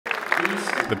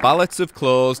The ballots have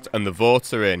closed and the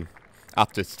votes are in.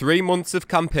 After 3 months of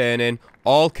campaigning,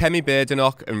 all Kemi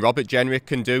Badenoch and Robert Jenrick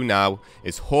can do now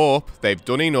is hope they've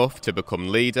done enough to become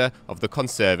leader of the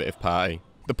Conservative Party.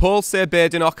 The polls say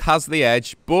Badenoch has the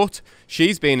edge, but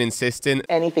she's been insisting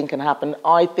anything can happen.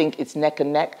 I think it's neck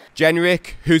and neck.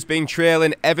 Jenrick, who's been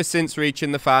trailing ever since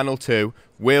reaching the final two,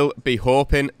 will be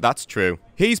hoping that's true.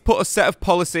 He's put a set of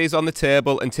policies on the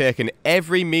table and taken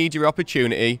every media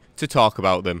opportunity to talk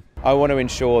about them. I want to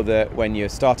ensure that when you're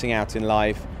starting out in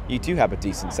life, you do have a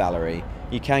decent salary.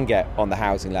 You can get on the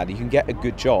housing ladder, you can get a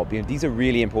good job. You know, these are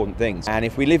really important things. And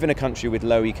if we live in a country with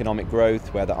low economic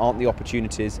growth, where there aren't the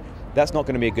opportunities, that's not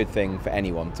going to be a good thing for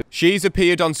anyone. She's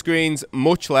appeared on screens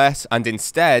much less and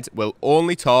instead will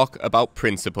only talk about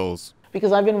principles.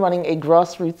 Because I've been running a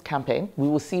grassroots campaign. We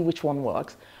will see which one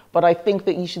works. But I think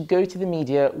that you should go to the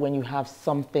media when you have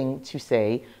something to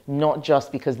say, not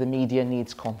just because the media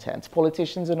needs content.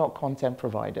 Politicians are not content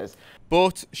providers.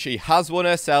 But she has won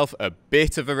herself a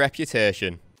bit of a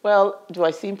reputation. Well, do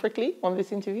I seem prickly on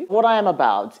this interview? What I am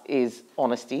about is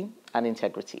honesty and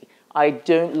integrity. I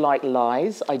don't like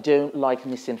lies. I don't like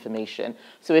misinformation.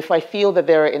 So if I feel that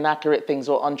there are inaccurate things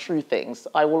or untrue things,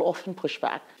 I will often push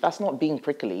back. That's not being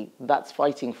prickly. That's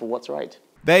fighting for what's right.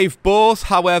 They've both,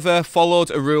 however,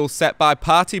 followed a rule set by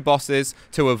party bosses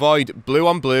to avoid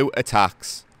blue-on-blue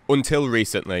attacks. Until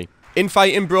recently.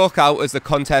 Infighting broke out as the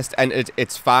contest entered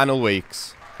its final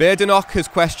weeks. Badenoch has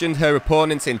questioned her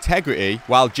opponent's integrity,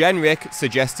 while Jenrick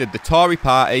suggested the Tory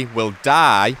party will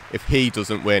die if he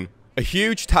doesn't win. A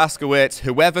huge task awaits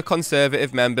whoever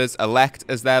Conservative members elect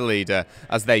as their leader,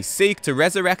 as they seek to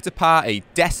resurrect a party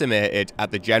decimated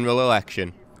at the general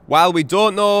election. While we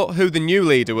don't know who the new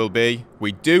leader will be,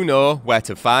 we do know where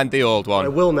to find the old one. I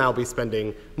will now be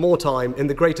spending more time in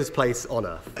the greatest place on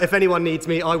earth. If anyone needs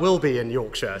me, I will be in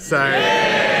Yorkshire, so...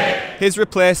 His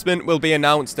replacement will be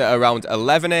announced at around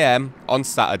 11 AM on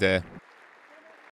Saturday.